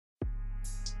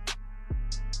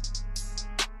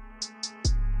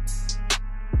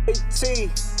T,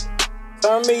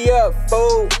 turn me up,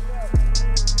 fool.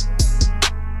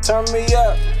 Turn me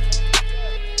up.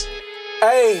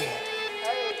 Hey,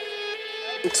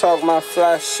 I'm talking my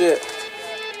fly shit.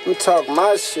 I'm talking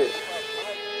my shit.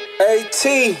 AT,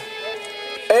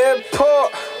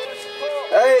 airport.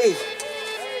 Hey,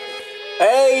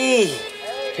 hey.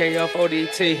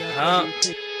 KF4DT, huh?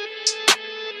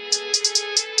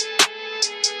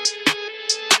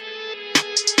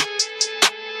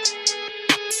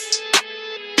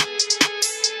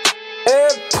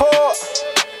 Airport,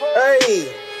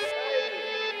 hey.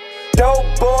 Dope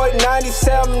boy,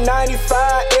 97,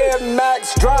 95, Air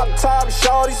Max, drop top,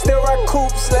 shorty, still rock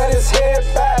coops, let his head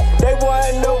back. They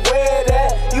wasn't aware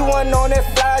that you wasn't on that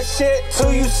fly shit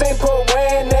till you seen put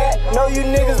wearing that. No, you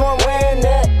niggas weren't wearing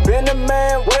that. Been a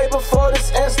man way before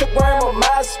this Instagram or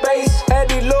MySpace. Had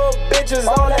these little bitches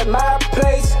all at my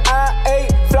place. I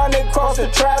ate, flying across the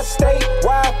tri-state.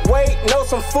 Why wait? Know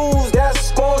some fools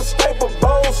that's gon' scrape a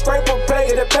bowl, scrape a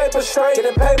plate, get a paper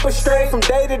straight from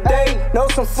day to day. Know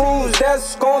some fools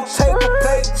that's gon' take a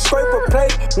plate, scrape a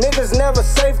plate. Niggas never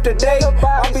safe today.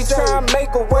 I be trying to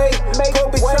make a way, go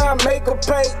be trying to make a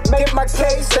plate. Get my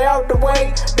cake, stay out the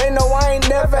way. They know I ain't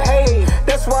never hate.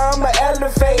 That's why I'ma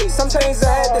elevate. Some things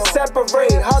I had to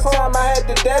separate. Hard time I had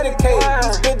to dedicate.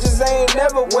 These bitches ain't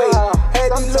never wait.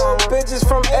 Had these little bitches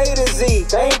from A to Z.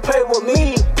 They ain't play with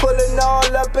me. Pulling all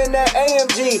up in that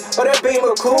AMG, or that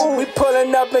Beamer cool. We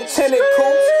pulling up in tinted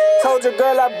coupes. Told your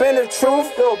girl I been the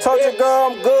truth. Told your girl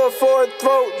I'm good for a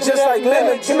throat, just like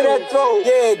lemon juice. Give me that throat.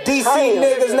 Yeah, DC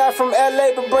niggas not from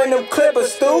LA, but bring them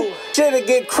clippers through. Shit'll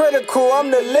get critical, I'm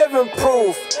the living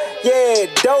proof. Yeah,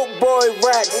 dope boy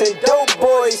racks and dope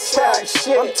boy straps.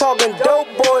 I'm talking dope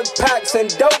boy packs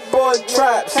and dope boy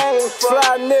traps.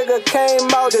 Fly nigga came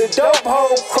out the dope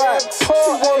hole cracks. She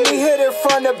want me hit it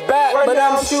from the back, but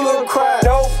I'm shooting crap.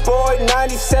 Dope boy,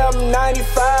 97,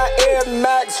 95, Air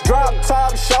Max, drop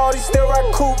top, shorty, still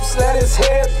rock coops, let his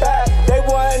head back. They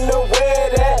wasn't aware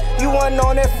that you wasn't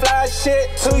on that fly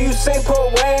shit till you seen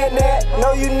put wearing that.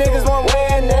 No, you niggas weren't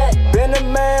wearing that. Been a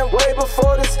man way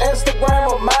before this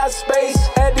Instagram or MySpace.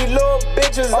 Had these little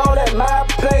bitches all at my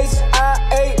place. I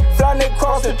ate, flying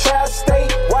across the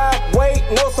tri-state. Why wait?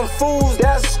 Know some fools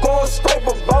that's gon' scrape